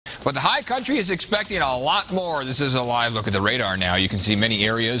But the high country is expecting a lot more. This is a live look at the radar now. You can see many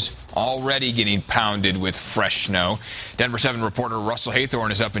areas already getting pounded with fresh snow. Denver 7 reporter Russell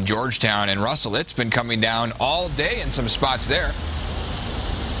Haythorne is up in Georgetown. And Russell, it's been coming down all day in some spots there.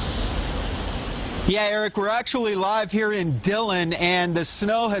 Yeah, Eric, we're actually live here in Dillon, and the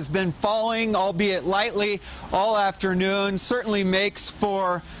snow has been falling, albeit lightly, all afternoon. Certainly makes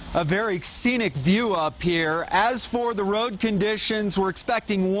for a very scenic view up here. As for the road conditions, we're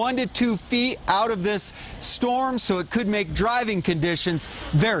expecting 1 to 2 feet out of this storm, so it could make driving conditions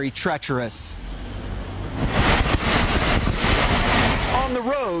very treacherous. On the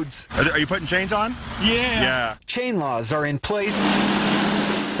roads, are you putting chains on? Yeah. Chain laws are in place,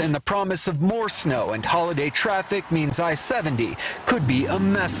 and the promise of more snow and holiday traffic means I-70 could be a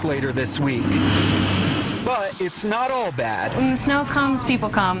mess later this week. But it's not all bad. When the snow comes, people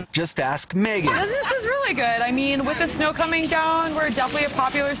come. Just ask Megan. Business is really good. I mean, with the snow coming down, we're definitely a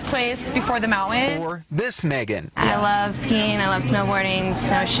popular place before the mountain. Or this Megan. I love skiing, I love snowboarding,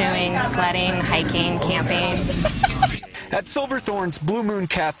 snowshoeing, sledding, hiking, camping. At Silverthorne's Blue Moon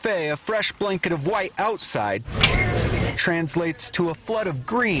Cafe, a fresh blanket of white outside translates to a flood of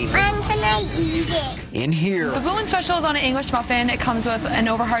green When can I eat it? in here. The Blue Moon Special is on an English muffin. It comes with an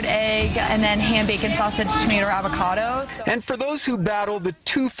overhard egg and then ham, bacon, sausage, tomato, or avocado. And for those who battle the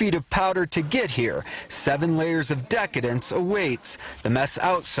 2 feet of powder to get here, 7 layers of decadence awaits. The mess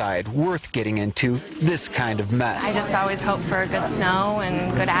outside worth getting into this kind of mess. I just always hope for good snow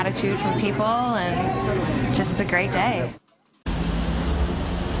and good attitude from people and just a great day.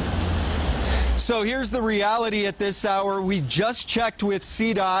 So here's the reality at this hour. We just checked with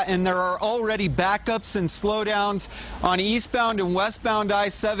CDOT, and there are already backups and slowdowns on eastbound and westbound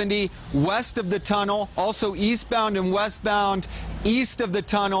I-70 west of the tunnel, also eastbound and westbound east of the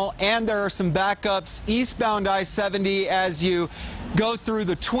tunnel, and there are some backups eastbound I-70 as you go through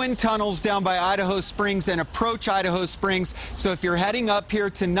the twin tunnels down by Idaho Springs and approach Idaho Springs. So if you're heading up here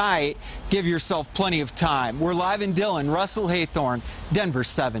tonight, give yourself plenty of time. We're live in Dillon. Russell Haythorne, Denver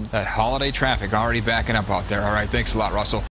 7. That holiday traffic already backing up out there. All right, thanks a lot, Russell.